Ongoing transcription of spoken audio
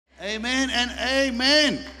Amen and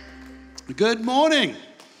amen. Good morning,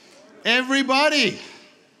 everybody.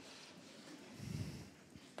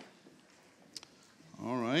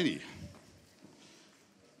 All righty.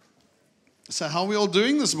 So how are we all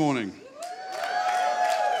doing this morning?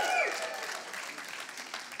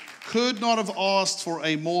 Could not have asked for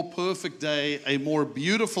a more perfect day, a more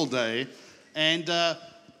beautiful day. And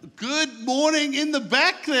good morning in the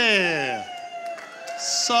back there.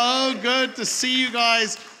 So good to see you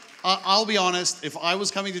guys. I'll be honest, if I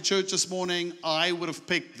was coming to church this morning, I would have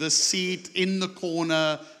picked the seat in the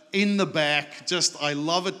corner, in the back. I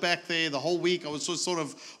love it back there. The whole week I was just sort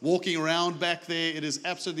of walking around back there. It is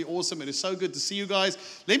absolutely awesome. It is so good to see you guys.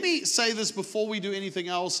 Let me say this before we do anything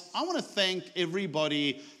else. I want to thank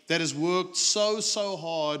everybody that has worked so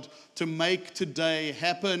hard to make today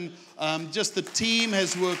happen. Just the team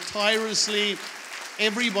has worked tirelessly.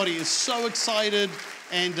 Everybody is so excited.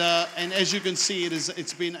 And as you can see,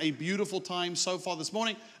 it's been a beautiful time so far this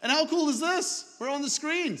morning. And how cool is this? We're on the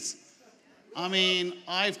screens. I mean,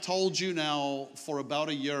 I've told you now for about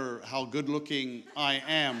a year how good looking I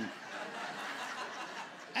am.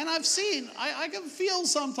 And I've seen, I can feel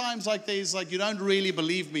sometimes like these, like you don't really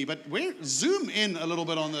believe me, but zoom in a little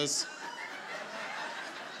bit on this.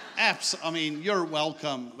 I mean, you're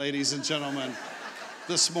welcome, ladies and gentlemen,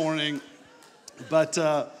 this morning. But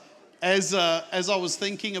as I was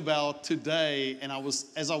thinking about today, and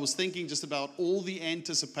as I was thinking just about all the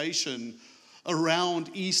anticipation around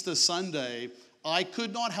Easter Sunday, I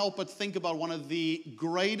could not help but think about one of the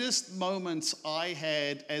greatest moments I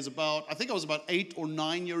had I think I was about 8 or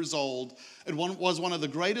 9 years old. It was one of the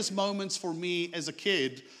greatest moments for me as a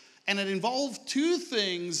kid. And it involved two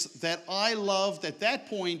things that I loved at that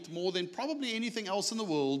point more than probably anything else in the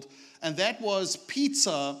world. And that was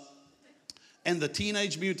pizza and the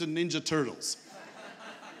Teenage Mutant Ninja Turtles.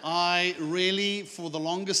 I really, for the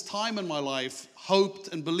longest time in my life, hoped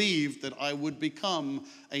and believed that I would become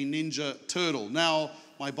a Ninja Turtle. Now,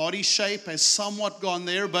 my body shape has somewhat gone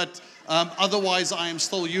there, but otherwise I am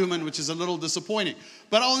still human, which is a little disappointing.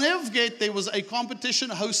 But I'll never forget, there was a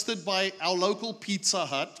competition hosted by our local Pizza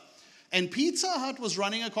Hut. And Pizza Hut was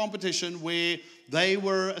running a competition where they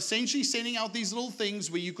were essentially sending out these little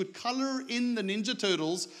things where you could color in the Ninja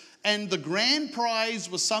Turtles. And the grand prize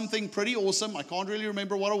was something pretty awesome. I can't really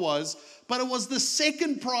remember what it was. But it was the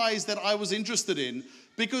second prize that I was interested in,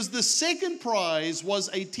 because the second prize was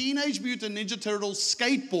a Teenage Mutant Ninja Turtles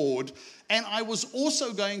skateboard. And I was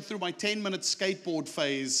also going through my 10-minute skateboard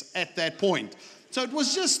phase at that point. So it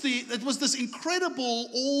was this incredible,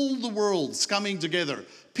 all the worlds coming together.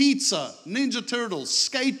 Pizza, Ninja Turtles,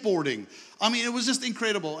 skateboarding. I mean, it was just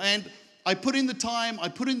incredible. And I put in the time, I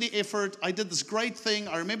put in the effort, I did this great thing.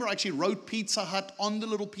 I remember I actually wrote Pizza Hut on the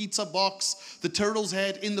little pizza box the Turtles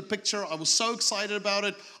had in the picture. I was so excited about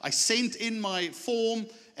it. I sent in my form,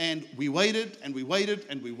 and we waited, and we waited,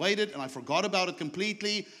 and we waited, and I forgot about it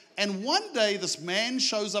completely. And one day, this man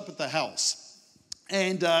shows up at the house.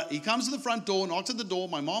 And he comes to the front door, knocks at the door.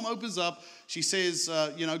 My mom opens up. She says,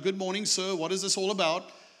 good morning, sir. What is this all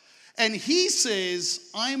about? And he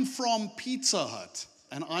says, I'm from Pizza Hut.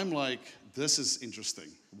 And I'm like, this is interesting.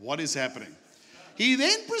 What is happening? He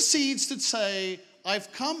then proceeds to say,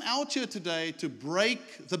 I've come out here today to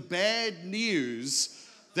break the bad news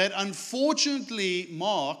that unfortunately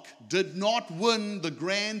Mark did not win the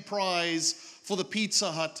grand prize for the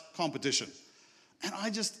Pizza Hut competition. And I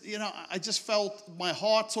just felt my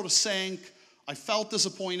heart sort of sank. I felt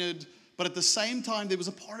disappointed. But at the same time, there was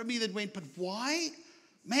a part of me that went, but why?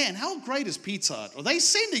 Man, how great is Pizza Hut? Are they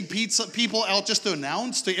sending people out just to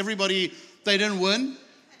announce to everybody they didn't win?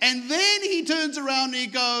 And then he turns around and he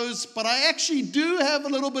goes, but I actually do have a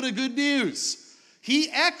little bit of good news.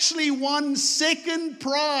 He actually won second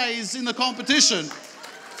prize in the competition.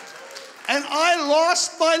 And I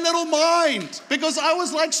lost my little mind because I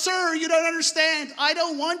was like, sir, you don't understand. I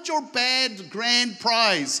don't want your bad grand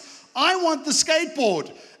prize. I want the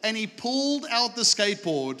skateboard. And he pulled out the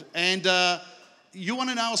skateboard. And you want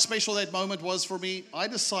to know how special that moment was for me? I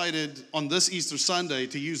decided on this Easter Sunday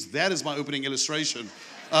to use that as my opening illustration.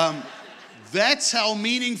 That's how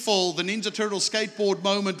meaningful the Ninja Turtle skateboard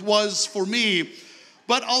moment was for me.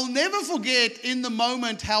 But I'll never forget in the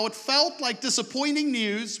moment how it felt like disappointing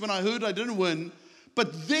news when I heard I didn't win.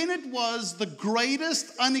 But then it was the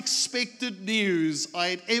greatest unexpected news I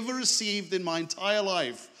had ever received in my entire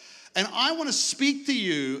life. And I want to speak to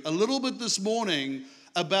you a little bit this morning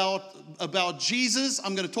about Jesus.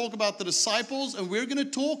 I'm going to talk about the disciples, and we're going to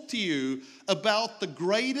talk to you about the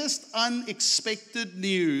greatest unexpected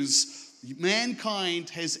news mankind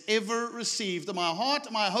has ever received. And my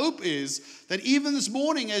heart, my hope is that even this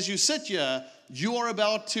morning as you sit here, you are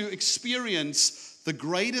about to experience the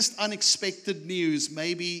greatest unexpected news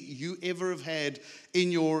maybe you ever have had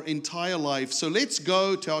in your entire life. So let's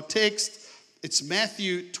go to our text. It's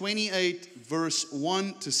Matthew 28, verse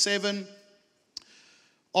 1 to 7.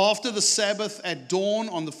 After the Sabbath at dawn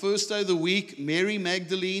on the first day of the week, Mary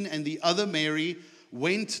Magdalene and the other Mary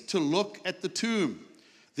went to look at the tomb.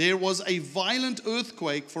 There was a violent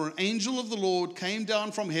earthquake, for an angel of the Lord came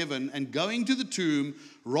down from heaven and going to the tomb,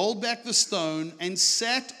 rolled back the stone and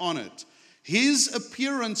sat on it. His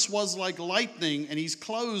appearance was like lightning, and his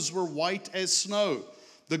clothes were white as snow.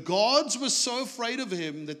 The guards were so afraid of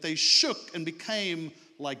him that they shook and became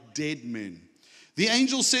like dead men. The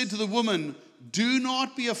angel said to the woman, "Do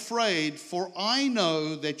not be afraid, for I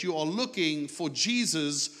know that you are looking for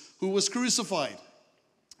Jesus who was crucified."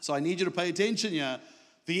 So I need you to pay attention here.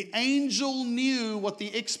 The angel knew what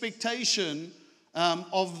the expectation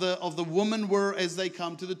of the woman were as they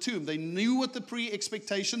come to the tomb. They knew what the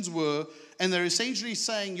pre-expectations were, and they're essentially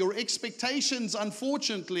saying, your expectations,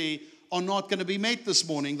 unfortunately, are not going to be met this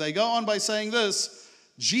morning. They go on by saying this: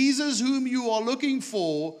 Jesus whom you are looking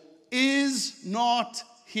for is not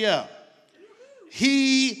here.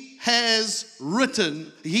 He has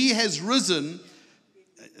risen.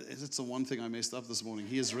 That's the one thing I messed up this morning.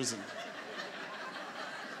 He has risen.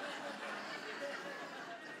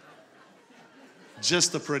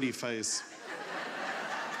 Just a pretty face.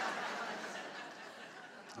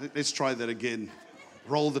 Let's try that again.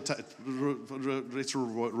 Roll the tape. Let's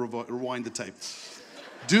rewind the tape.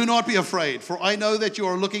 Do not be afraid, for I know that you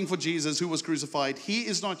are looking for Jesus who was crucified. He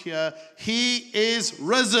is not here. He is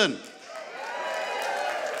risen.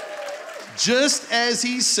 Just as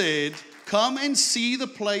he said, come and see the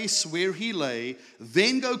place where he lay.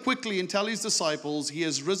 Then go quickly and tell his disciples, he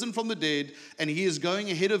has risen from the dead, and he is going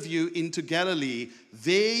ahead of you into Galilee.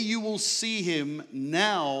 There you will see him.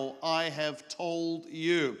 Now I have told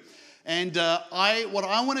you. And what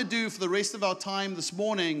I want to do for the rest of our time this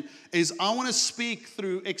morning is I want to speak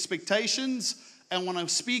through expectations, and want to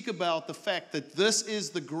speak about the fact that this is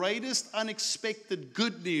the greatest unexpected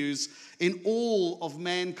good news in all of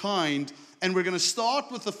mankind. And we're going to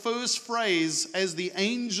start with the first phrase as the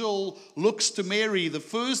angel looks to Mary. The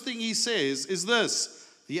first thing he says is this.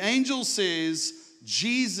 The angel says,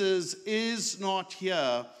 Jesus is not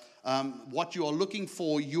here. What you are looking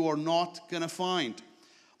for, you are not going to find.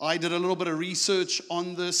 I did a little bit of research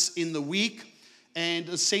on this in the week. And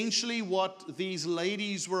essentially what these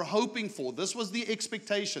ladies were hoping for, this was the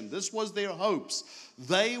expectation, this was their hopes.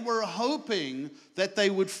 They were hoping that they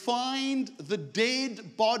would find the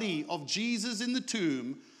dead body of Jesus in the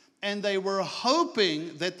tomb, and they were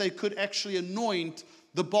hoping that they could actually anoint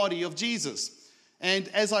the body of Jesus. And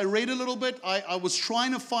as I read a little bit, I was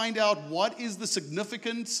trying to find out what is the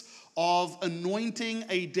significance of anointing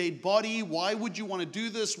a dead body. Why would you want to do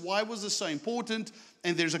this? Why was this so important?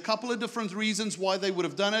 And there's a couple of different reasons why they would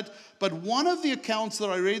have done it. But one of the accounts that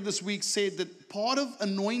I read this week said that part of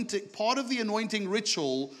the anointing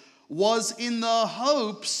ritual was in the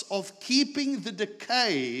hopes of keeping the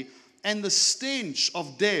decay and the stench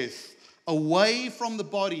of death away from the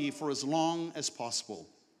body for as long as possible.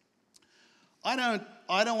 I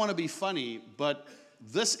don't want to be funny, but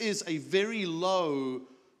this is a very low,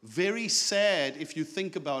 very sad, if you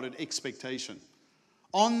think about it, expectation.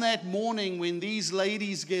 On that morning when these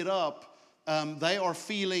ladies get up, they are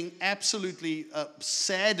feeling absolutely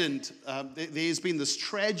saddened. There's been this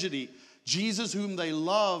tragedy. Jesus, whom they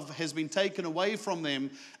love, has been taken away from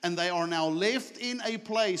them, and they are now left in a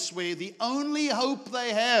place where the only hope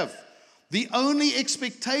they have, the only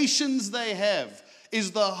expectations they have,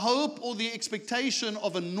 is the hope or the expectation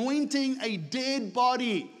of anointing a dead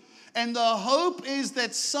body. And the hope is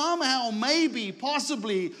that somehow, maybe,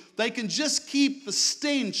 possibly, they can just keep the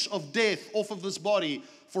stench of death off of this body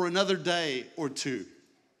for another day or two.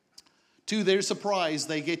 To their surprise,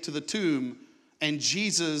 they get to the tomb, and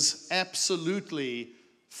Jesus absolutely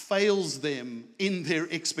fails them in their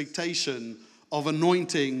expectation of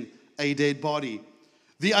anointing a dead body.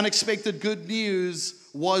 The unexpected good news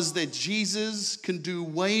was that Jesus can do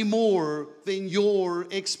way more than your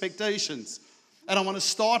expectations. And I want to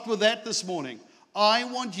start with that this morning. I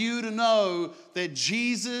want you to know that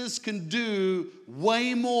Jesus can do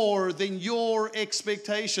way more than your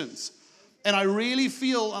expectations. And I really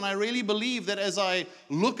feel and I really believe that as I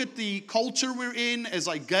look at the culture we're in, as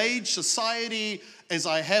I gauge society, as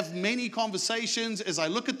I have many conversations, as I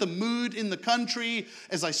look at the mood in the country,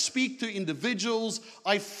 as I speak to individuals,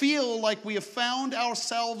 I feel like we have found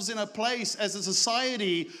ourselves in a place as a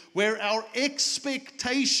society where our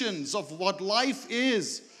expectations of what life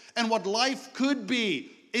is and what life could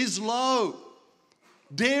be is low.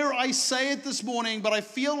 Dare I say it this morning, but I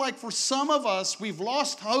feel like for some of us, we've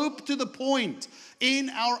lost hope to the point in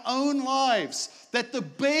our own lives that the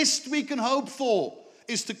best we can hope for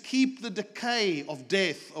is to keep the decay of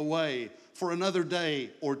death away for another day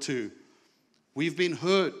or two. We've been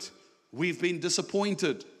hurt. We've been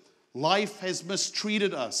disappointed. Life has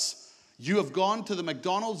mistreated us. You have gone to the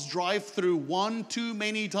McDonald's drive-thru one too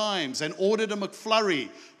many times and ordered a McFlurry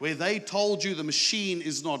where they told you the machine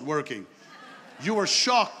is not working. You were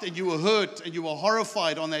shocked and you were hurt and you were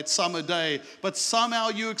horrified on that summer day, but somehow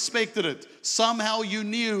you expected it. Somehow you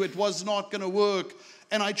knew it was not going to work.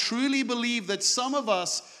 And I truly believe that some of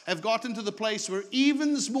us have gotten to the place where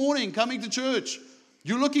even this morning coming to church,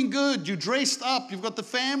 you're looking good, you're dressed up, you've got the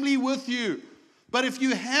family with you. But if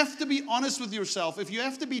you have to be honest with yourself, if you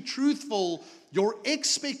have to be truthful, your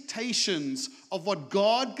expectations of what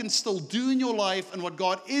God can still do in your life and what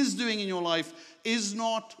God is doing in your life is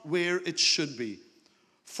not where it should be.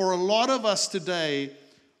 For a lot of us today,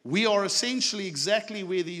 we are essentially exactly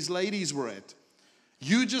where these ladies were at.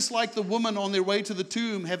 You, just like the woman on their way to the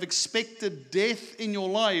tomb, have expected death in your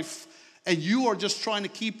life, and you are just trying to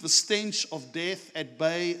keep the stench of death at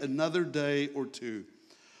bay another day or two.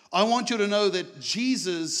 I want you to know that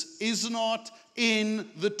Jesus is not in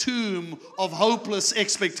the tomb of hopeless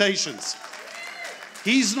expectations.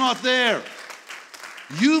 He's not there.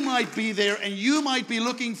 You might be there and you might be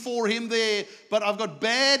looking for him there, but I've got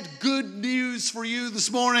good news for you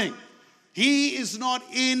this morning. He is not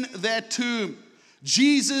in that tomb.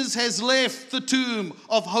 Jesus has left the tomb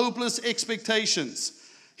of hopeless expectations.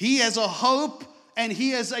 He has a hope and he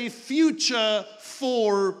has a future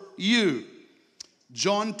for you.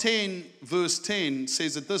 John 10 verse 10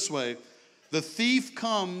 says it this way: the thief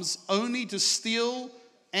comes only to steal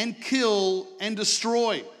and kill and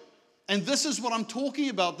destroy. And this is what I'm talking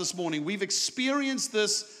about this morning. We've experienced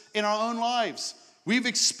this in our own lives. We've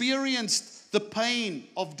experienced the pain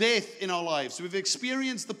of death in our lives. We've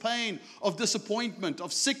experienced the pain of disappointment,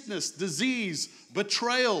 of sickness, disease,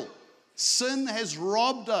 betrayal. Sin has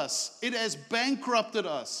robbed us. It has bankrupted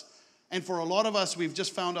us. And for a lot of us, we've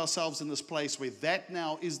just found ourselves in this place where that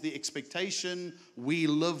now is the expectation we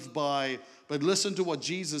live by. But listen to what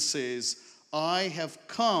Jesus says: I have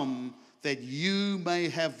come that you may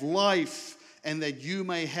have life and that you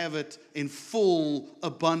may have it in full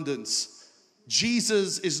abundance.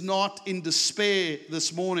 Jesus is not in despair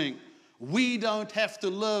this morning. We don't have to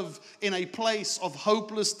live in a place of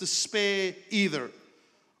hopeless despair either.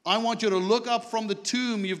 I want you to look up from the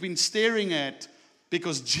tomb you've been staring at,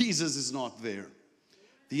 because Jesus is not there.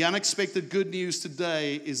 The unexpected good news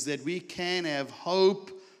today is that we can have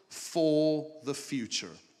hope for the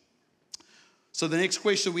future. So the next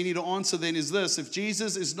question we need to answer then is this: if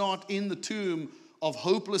Jesus is not in the tomb of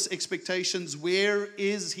hopeless expectations, where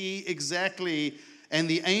is he exactly? And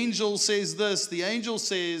the angel says this. The angel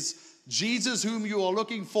says, Jesus whom you are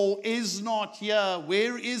looking for is not here.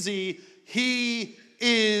 Where is he? He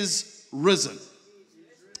is risen.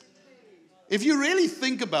 If you really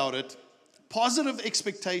think about it, positive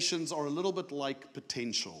expectations are a little bit like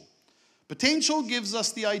potential. Potential gives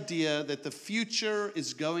us the idea that the future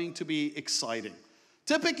is going to be exciting.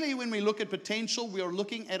 Typically, when we look at potential, we are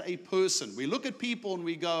looking at a person. We look at people and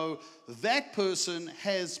we go, that person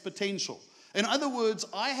has potential. In other words,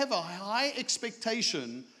 I have a high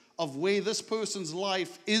expectation of where this person's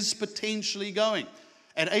life is potentially going.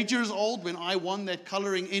 At 8 years old, when I won that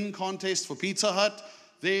coloring in contest for Pizza Hut,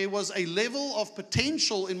 there was a level of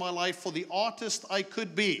potential in my life for the artist I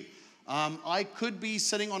could be. I could be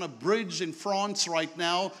sitting on a bridge in France right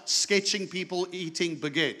now, sketching people eating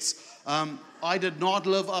baguettes. I did not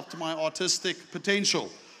live up to my artistic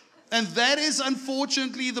potential. And that is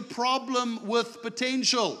unfortunately the problem with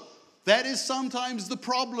potential. That is sometimes the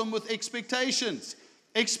problem with expectations.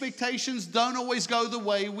 Expectations don't always go the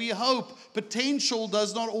way we hope. Potential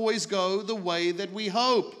does not always go the way that we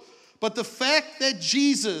hope. But the fact that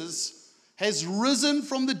Jesus has risen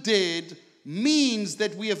from the dead means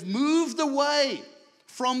that we have moved away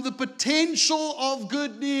from the potential of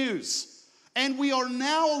good news. And we are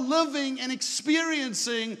now living and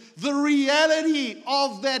experiencing the reality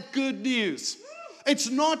of that good news. It's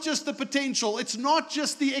not just the potential. It's not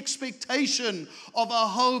just the expectation of a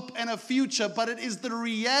hope and a future, but it is the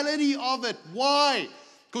reality of it. Why?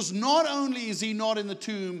 Because not only is he not in the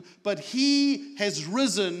tomb, but he has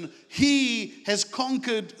risen. He has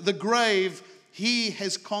conquered the grave. He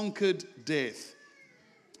has conquered death.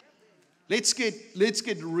 Let's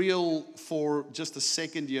get real for just a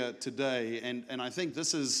second here today. And I think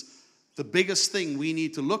this is the biggest thing we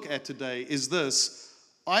need to look at today is this.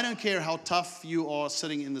 I don't care how tough you are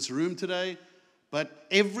sitting in this room today. But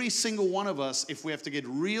every single one of us, if we have to get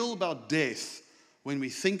real about death, when we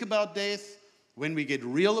think about death, when we get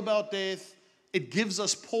real about death, it gives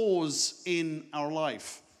us pause in our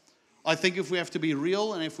life. I think if we have to be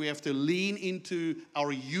real and if we have to lean into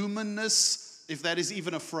our humanness, if that is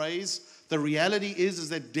even a phrase, the reality is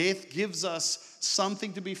that death gives us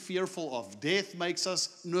something to be fearful of. Death makes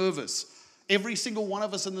us nervous. Every single one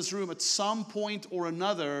of us in this room, at some point or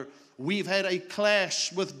another, we've had a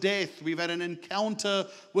clash with death. We've had an encounter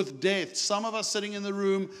with death. Some of us sitting in the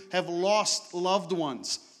room have lost loved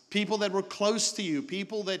ones. People that were close to you,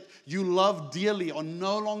 people that you love dearly are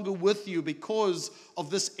no longer with you because of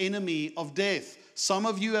this enemy of death. Some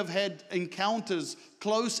of you have had encounters,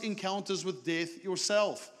 close encounters with death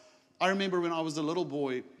yourself. I remember when I was a little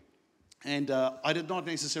boy, and I did not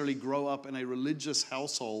necessarily grow up in a religious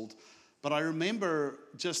household, but I remember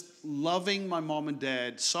just loving my mom and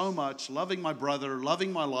dad so much, loving my brother,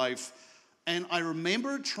 loving my life. And I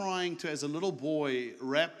remember trying to, as a little boy,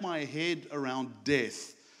 wrap my head around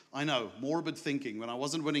death. I know, morbid thinking. When I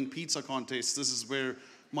wasn't winning pizza contests, this is where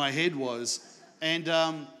my head was. And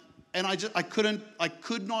I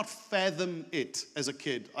could not fathom it as a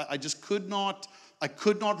kid. I could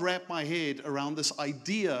not wrap my head around this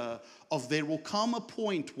idea of there will come a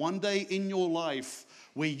point one day in your life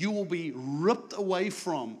where you will be ripped away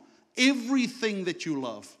from everything that you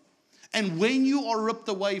love. And when you are ripped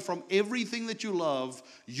away from everything that you love,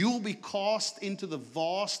 you'll be cast into the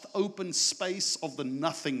vast open space of the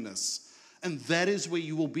nothingness. And that is where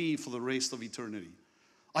you will be for the rest of eternity.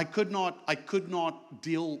 I could not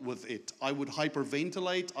deal with it. I would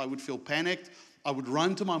hyperventilate. I would feel panicked. I would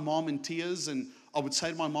run to my mom in tears, and I would say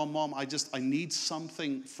to my mom, I need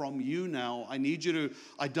something from you now. I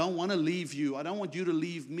don't want to leave you. I don't want you to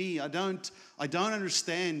leave me. I don't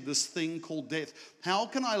understand this thing called death. How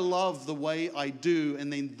can I love the way I do,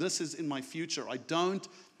 and then this is in my future? I don't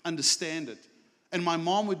understand it. And my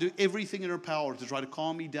mom would do everything in her power to try to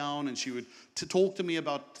calm me down, and she would talk to me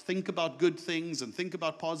about, think about good things and think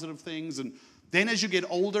about positive things. And then as you get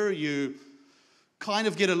older, you kind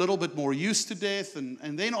of get a little bit more used to death, and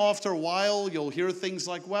then after a while you'll hear things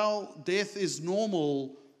like, well, death is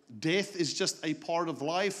normal, death is just a part of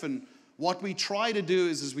life, and what we try to do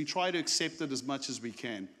is we try to accept it as much as we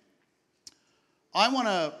can. I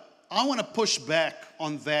want to push back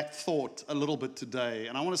on that thought a little bit today,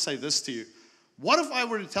 and I want to say this to you. What if I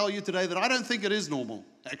were to tell you today that I don't think it is normal,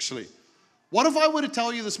 actually? What if I were to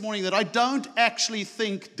tell you this morning that I don't actually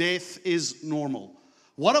think death is normal?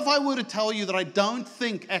 What if I were to tell you that I don't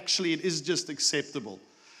think actually it is just acceptable?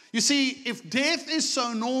 You see, if death is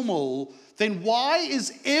so normal, then why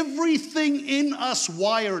is everything in us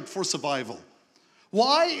wired for survival?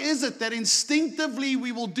 Why is it that instinctively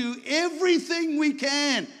we will do everything we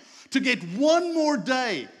can to get one more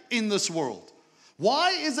day in this world?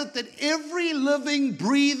 Why is it that every living,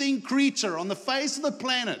 breathing creature on the face of the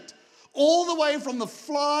planet, all the way from the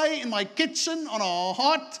fly in my kitchen on a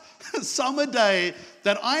hot summer day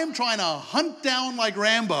that I am trying to hunt down like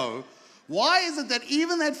Rambo, why is it that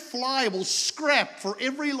even that fly will scrap for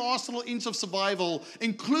every last little inch of survival,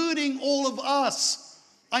 including all of us?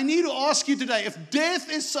 I need to ask you today, if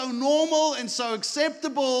death is so normal and so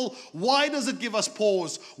acceptable, why does it give us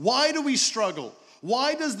pause? Why do we struggle?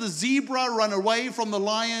 Why does the zebra run away from the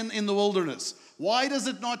lion in the wilderness? Why does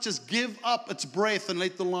it not just give up its breath and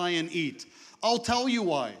let the lion eat? I'll tell you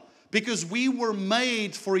why. Because we were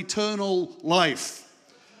made for eternal life.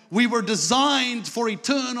 We were designed for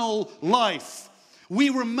eternal life. We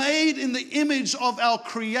were made in the image of our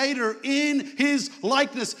Creator in His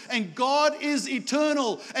likeness. And God is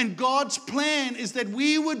eternal. And God's plan is that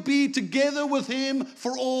we would be together with Him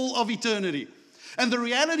for all of eternity. And the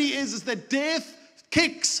reality is that death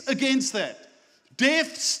kicks against that.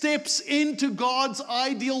 Death steps into God's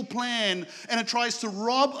ideal plan, and it tries to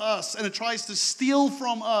rob us, and it tries to steal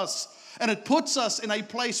from us, and it puts us in a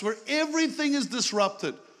place where everything is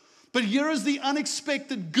disrupted. But here is the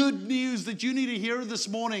unexpected good news that you need to hear this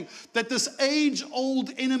morning, that this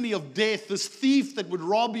age-old enemy of death, this thief that would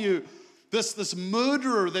rob you, this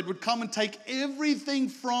murderer that would come and take everything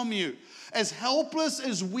from you, as helpless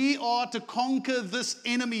as we are to conquer this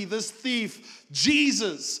enemy, this thief,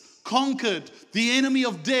 Jesus conquered the enemy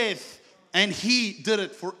of death, and He did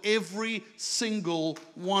it for every single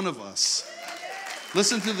one of us.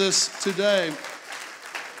 Listen to this today.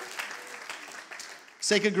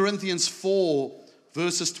 2 Corinthians 4,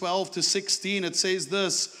 verses 12 to 16, it says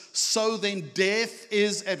this: so then death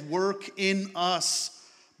is at work in us,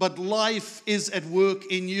 but life is at work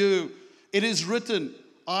in you. It is written,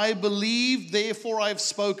 I believe, therefore I have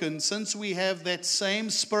spoken, since we have that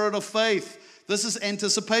same spirit of faith. This is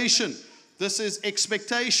anticipation. This is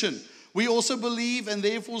expectation. We also believe and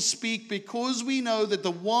therefore speak because we know that the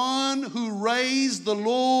one who raised the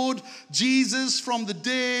Lord Jesus from the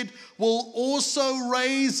dead will also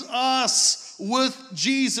raise us with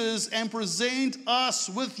Jesus and present us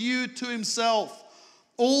with you to himself.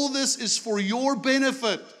 All this is for your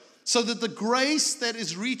benefit, so that the grace that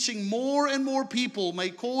is reaching more and more people may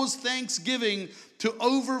cause thanksgiving to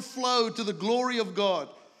overflow to the glory of God.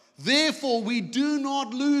 Therefore, we do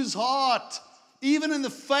not lose heart, even in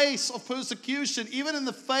the face of persecution, even in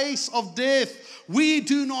the face of death. We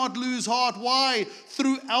do not lose heart. Why?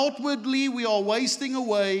 Through outwardly we are wasting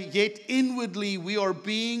away, yet inwardly we are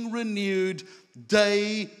being renewed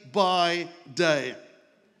day by day.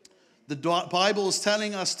 The Bible is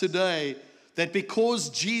telling us today that because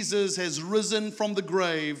Jesus has risen from the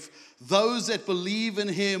grave, those that believe in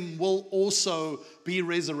him will also be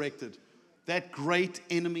resurrected. That great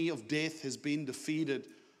enemy of death has been defeated.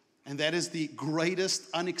 And that is the greatest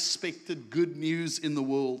unexpected good news in the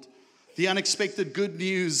world. The unexpected good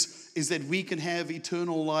news is that we can have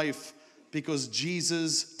eternal life because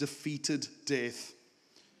Jesus defeated death.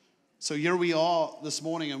 So here we are this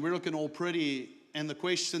morning, and we're looking all pretty. And the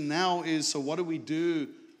question now is, so what do we do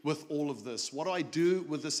with all of this? What do I do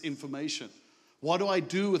with this information? What do I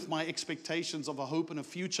do with my expectations of a hope and a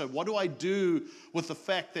future? What do I do with the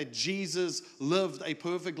fact that Jesus lived a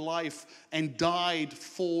perfect life and died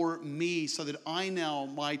for me so that I now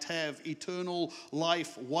might have eternal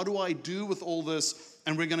life? What do I do with all this?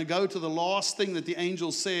 And we're going to go to the last thing that the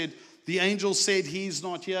angel said. The angel said he's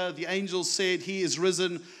not here. The angel said he is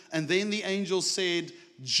risen. And then the angel said,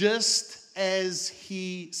 just as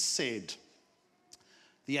he said.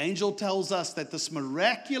 The angel tells us that this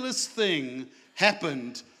miraculous thing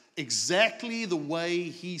happened exactly the way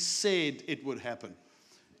he said it would happen.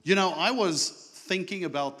 You know, I was thinking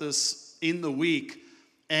about this in the week,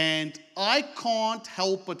 and I can't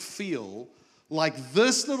help but feel like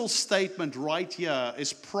this little statement right here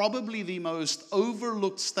is probably the most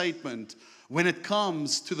overlooked statement when it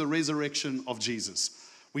comes to the resurrection of Jesus.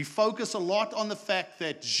 We focus a lot on the fact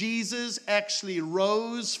that Jesus actually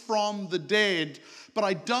rose from the dead, but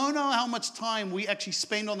I don't know how much time we actually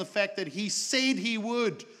spend on the fact that he said he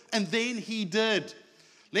would, and then he did.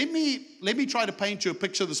 Let me try to paint you a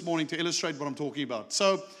picture this morning to illustrate what I'm talking about.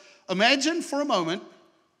 So imagine for a moment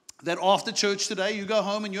that after church today, you go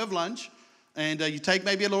home and you have lunch, and you take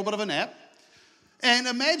maybe a little bit of a nap. And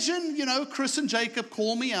imagine, Chris and Jacob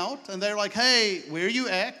call me out, and they're like, hey, where are you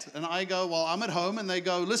at? And I go, well, I'm at home. And they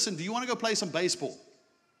go, listen, do you want to go play some baseball?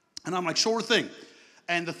 And I'm like, sure thing.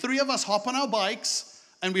 And the three of us hop on our bikes,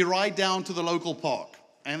 and we ride down to the local park.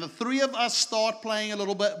 And the three of us start playing a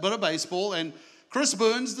little bit of baseball, and Chris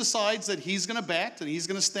Burns decides that he's going to bat, and he's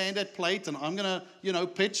going to stand at plate, and I'm going to,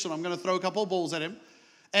 pitch, and I'm going to throw a couple of balls at him.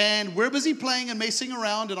 And we're busy playing and messing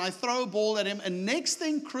around, and I throw a ball at him, and next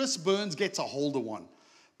thing, Chris Burns gets a hold of one.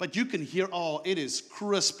 But you can hear, it is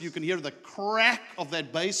crisp. You can hear the crack of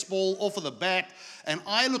that baseball off of the bat. And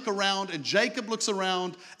I look around, and Jacob looks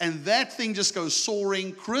around, and that thing just goes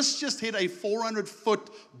soaring. Chris just hit a 400-foot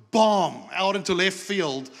bomb out into left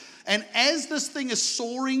field. And as this thing is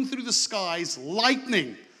soaring through the skies,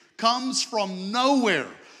 lightning comes from nowhere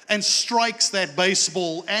and strikes that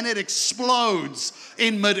baseball, and it explodes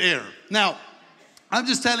in midair. Now, I'm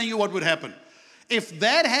just telling you what would happen. If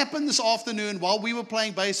that happened this afternoon while we were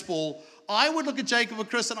playing baseball, I would look at Jacob and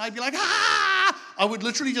Chris, and I'd be like, ah! I would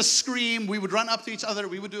literally just scream. We would run up to each other.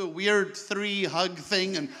 We would do a weird 3-hug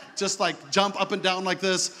thing and just like jump up and down like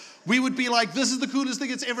this. We would be like, this is the coolest thing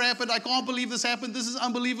that's ever happened. I can't believe this happened. This is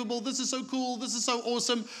unbelievable. This is so cool. This is so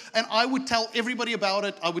awesome. And I would tell everybody about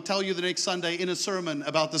it. I would tell you the next Sunday in a sermon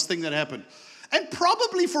about this thing that happened. And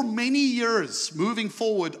probably for many years moving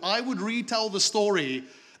forward, I would retell the story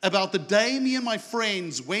about the day me and my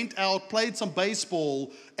friends went out, played some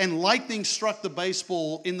baseball, and lightning struck the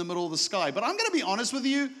baseball in the middle of the sky. But I'm going to be honest with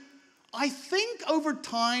you. I think over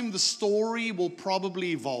time the story will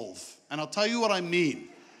probably evolve. And I'll tell you what I mean.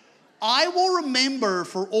 I will remember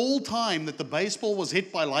for all time that the baseball was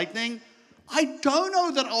hit by lightning. I don't know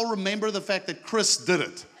that I'll remember the fact that Chris did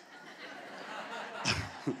it.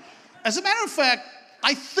 As a matter of fact,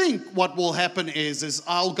 I think what will happen is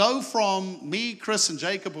I'll go from me, Chris, and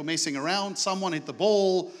Jacob were messing around, someone hit the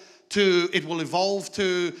ball, to it will evolve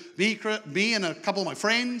to me and a couple of my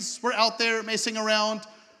friends were out there messing around.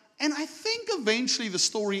 And I think eventually the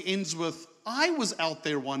story ends with, I was out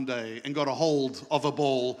there one day and got a hold of a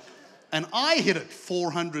ball, and I hit it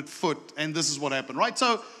 400 foot, and this is what happened, right?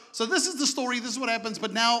 So this is the story, this is what happens,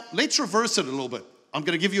 but now let's reverse it a little bit. I'm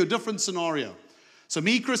going to give you a different scenario. So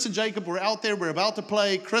me, Chris, and Jacob were out there, we're about to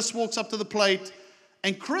play. Chris walks up to the plate,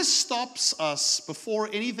 And Chris stops us before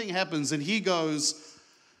anything happens, and he goes,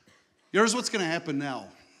 here's what's going to happen now.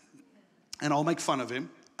 And I'll make fun of him.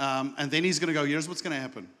 And then he's going to go, here's what's going to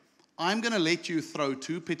happen. I'm going to let you throw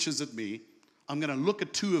 2 pitches at me. I'm going to look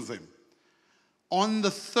at 2 of them. On the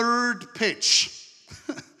 3rd pitch,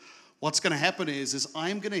 what's going to happen is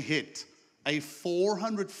I'm going to hit a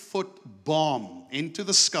 400-foot bomb into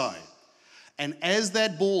the sky. And as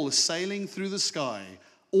that ball is sailing through the sky,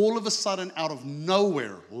 all of a sudden, out of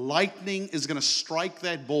nowhere, lightning is going to strike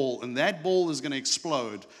that ball, and that ball is going to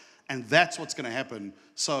explode, and that's what's going to happen.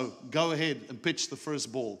 So go ahead and pitch the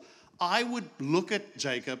first ball. I would look at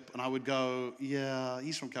Jacob, and I would go, yeah,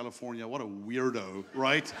 he's from California. What a weirdo,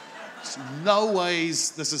 right? There's no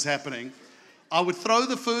ways this is happening. I would throw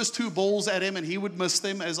the first 2 balls at him, and he would miss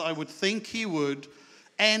them, as I would think he would.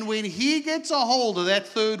 And when he gets a hold of that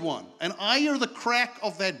 3rd one, and I hear the crack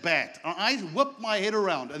of that bat, and I whip my head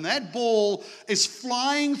around, and that ball is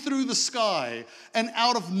flying through the sky, and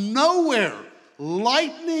out of nowhere,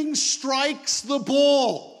 lightning strikes the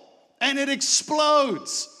ball, and it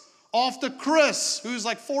explodes. After Chris, who's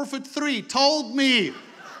like 4'3", told me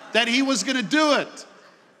that he was going to do it.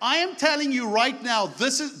 I am telling you right now,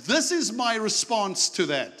 this is my response to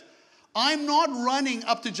that. I'm not running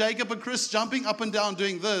up to Jacob and Chris, jumping up and down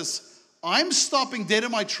doing this. I'm stopping dead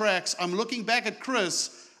in my tracks. I'm looking back at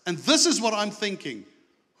Chris, and this is what I'm thinking.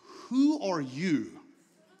 Who are you?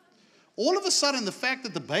 All of a sudden, the fact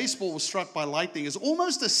that the baseball was struck by lightning is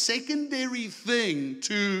almost a secondary thing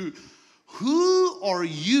to who are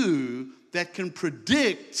you that can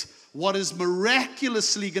predict what is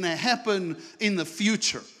miraculously going to happen in the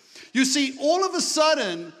future. You see, all of a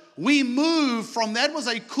sudden, we move from that was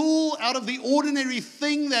a cool, out of the ordinary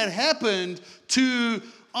thing that happened to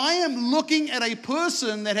I am looking at a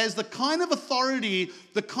person that has the kind of authority,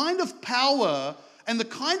 the kind of power, and the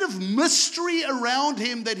kind of mystery around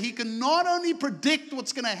him that he can not only predict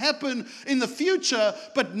what's going to happen in the future,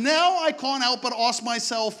 but now I can't help but ask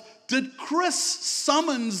myself, did Chris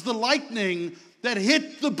summons the lightning that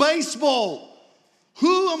hit the baseball?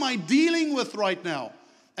 Who am I dealing with right now?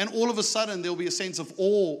 And all of a sudden, there'll be a sense of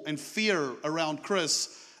awe and fear around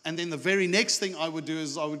Chris. And then the very next thing I would do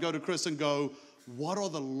is I would go to Chris and go, what are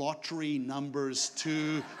the lottery numbers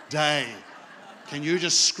today? Can you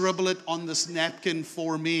just scribble it on this napkin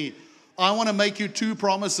for me? I want to make you 2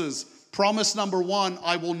 promises. Promise number 1,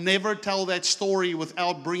 I will never tell that story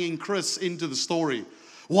without bringing Chris into the story.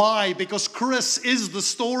 Why? Because Chris is the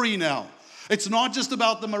story now. It's not just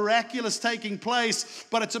about the miraculous taking place,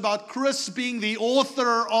 but it's about Chris being the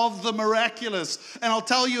author of the miraculous. And I'll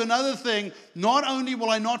tell you another thing. Not only will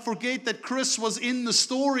I not forget that Chris was in the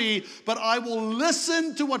story, but I will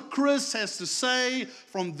listen to what Chris has to say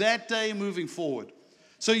from that day moving forward.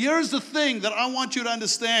 So here's the thing that I want you to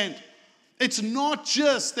understand. It's not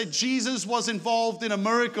just that Jesus was involved in a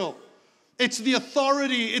miracle. It's the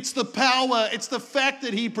authority, it's the power, it's the fact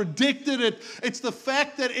that he predicted it, it's the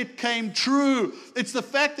fact that it came true, it's the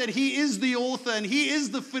fact that he is the author and he is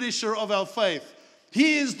the finisher of our faith.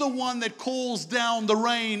 He is the one that calls down the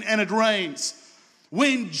rain and it rains.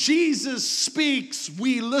 When Jesus speaks,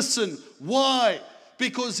 we listen. Why?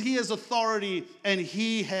 Because he has authority and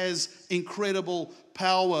he has incredible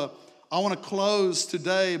power. I want to close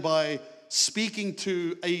today by speaking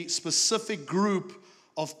to a specific group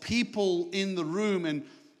of people in the room, and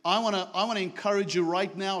I want to encourage you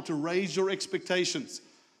right now to raise your expectations.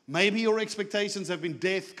 Maybe your expectations have been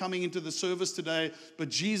death coming into the service today, but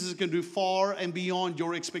Jesus can do far and beyond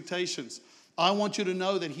your expectations. I want you to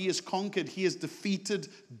know that he has conquered, he has defeated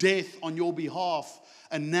death on your behalf.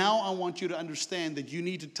 And now I want you to understand that you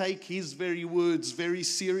need to take his very words very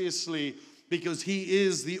seriously, because he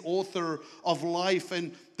is the author of life.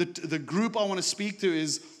 And the group I want to speak to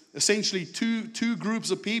is essentially two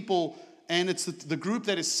groups of people, and it's the group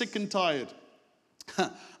that is sick and tired.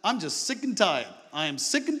 I'm just sick and tired. I am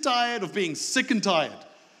sick and tired of being sick and tired.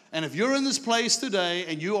 And if you're in this place today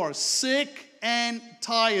and you are sick and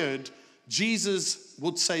tired, Jesus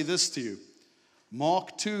would say this to you.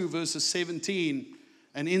 Mark 2, verses 17.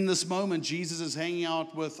 And in this moment, Jesus is hanging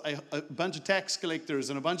out with a bunch of tax collectors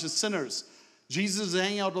and a bunch of sinners. Jesus is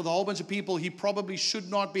hanging out with a whole bunch of people he probably should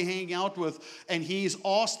not be hanging out with. And he's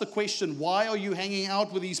asked the question, why are you hanging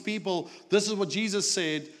out with these people? This is what Jesus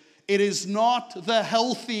said. It is not the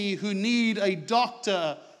healthy who need a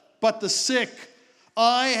doctor, but the sick.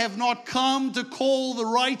 I have not come to call the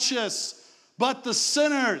righteous, but the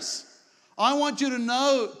sinners. I want you to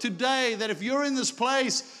know today that if you're in this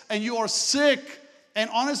place and you are sick, and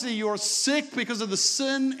honestly you are sick because of the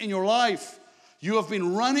sin in your life, you have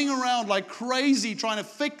been running around like crazy trying to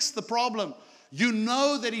fix the problem. You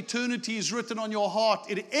know that eternity is written on your heart.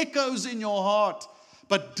 It echoes in your heart.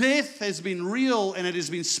 But death has been real and it has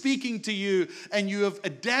been speaking to you, and you have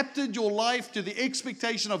adapted your life to the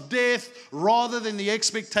expectation of death rather than the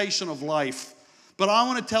expectation of life. But I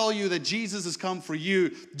want to tell you that Jesus has come for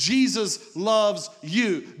you. Jesus loves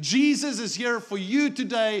you. Jesus is here for you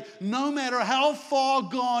today, no matter how far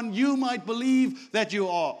gone you might believe that you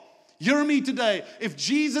are. Hear me today. If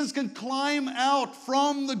Jesus can climb out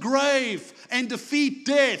from the grave and defeat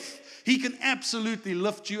death, He can absolutely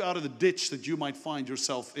lift you out of the ditch that you might find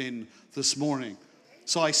yourself in this morning.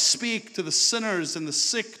 So I speak to the sinners and the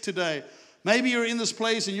sick today. Maybe you're in this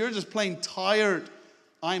place and you're just plain tired.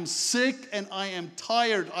 I'm sick and I am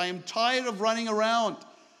tired. I am tired of running around.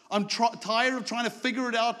 I'm tired of trying to figure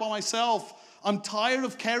it out by myself. I'm tired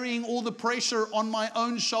of carrying all the pressure on my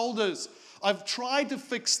own shoulders. I've tried to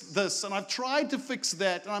fix this and I've tried to fix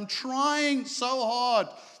that, and I'm trying so hard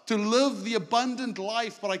to live the abundant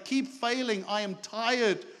life, but I keep failing. I am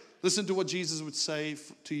tired. Listen to what Jesus would say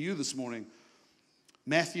to you this morning.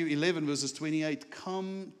 Matthew 11 verses 28.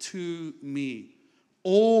 Come to me.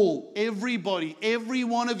 Everybody, every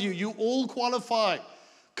one of you, you all qualify.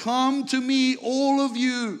 Come to me, all of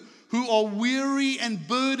you who are weary and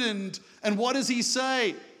burdened. And what does He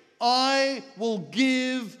say? I will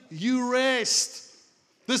give you rest.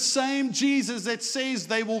 The same Jesus that says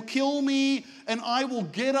they will kill me and I will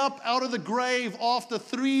get up out of the grave after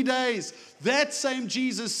 3 days. That same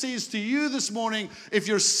Jesus says to you this morning, if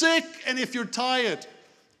you're sick and if you're tired,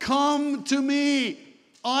 come to me.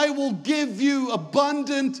 I will give you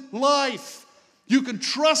abundant life. You can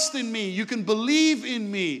trust in me. You can believe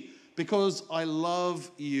in me because I love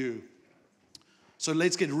you. So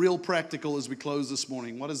let's get real practical as we close this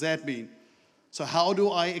morning. What does that mean? So how do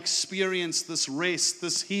I experience this rest,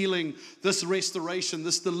 this healing, this restoration,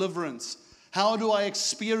 this deliverance? How do I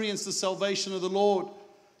experience the salvation of the Lord?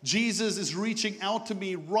 Jesus is reaching out to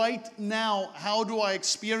me right now. How do I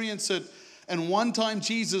experience it? And one time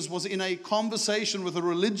Jesus was in a conversation with a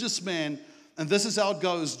religious man, and this is how it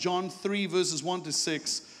goes. John 3 verses 1 to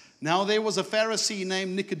 6. Now there was a Pharisee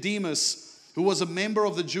named Nicodemus, who was a member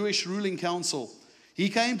of the Jewish ruling council. He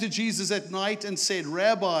came to Jesus at night and said,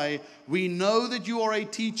 Rabbi, we know that you are a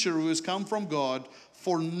teacher who has come from God,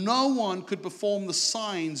 for no one could perform the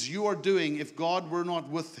signs you are doing if God were not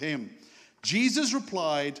with him. Jesus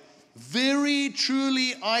replied, very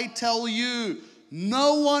truly I tell you,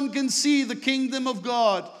 no one can see the kingdom of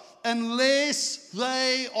God unless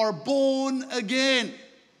they are born again.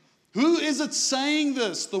 Who is it saying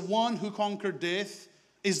this? The one who conquered death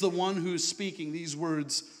is the one who is speaking these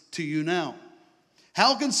words to you now.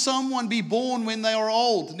 How can someone be born when they are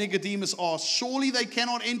old? Nicodemus asked. Surely they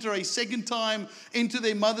cannot enter a second time into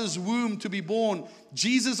their mother's womb to be born.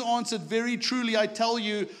 Jesus answered, very truly I tell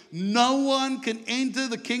you, no one can enter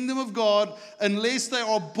the kingdom of God unless they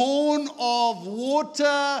are born of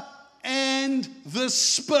water and the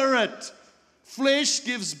Spirit. Flesh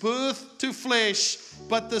gives birth to flesh,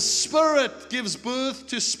 but the Spirit gives birth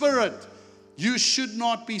to spirit. You should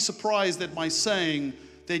not be surprised at my saying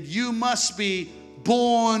that you must be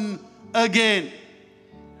born again.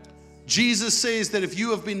 Jesus says that if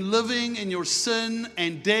you have been living in your sin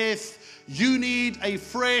and death, you need a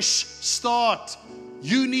fresh start.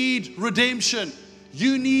 You need redemption.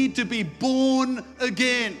 You need to be born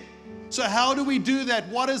again. So how do we do that?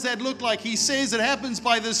 What does that look like? He says it happens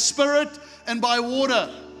by the Spirit and by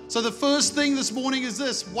water. So the first thing this morning is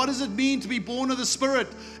this. What does it mean to be born of the Spirit?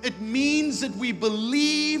 It means that we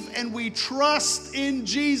believe and we trust in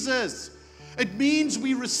Jesus. It means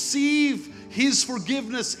we receive His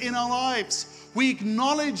forgiveness in our lives. We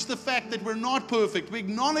acknowledge the fact that we're not perfect. We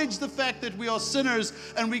acknowledge the fact that we are sinners.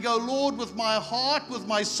 And we go, Lord, with my heart, with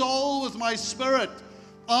my soul, with my spirit,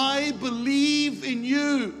 I believe in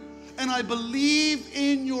you. And I believe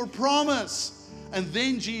in your promise. And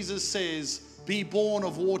then Jesus says, be born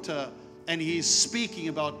of water. And He is speaking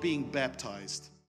about being baptized.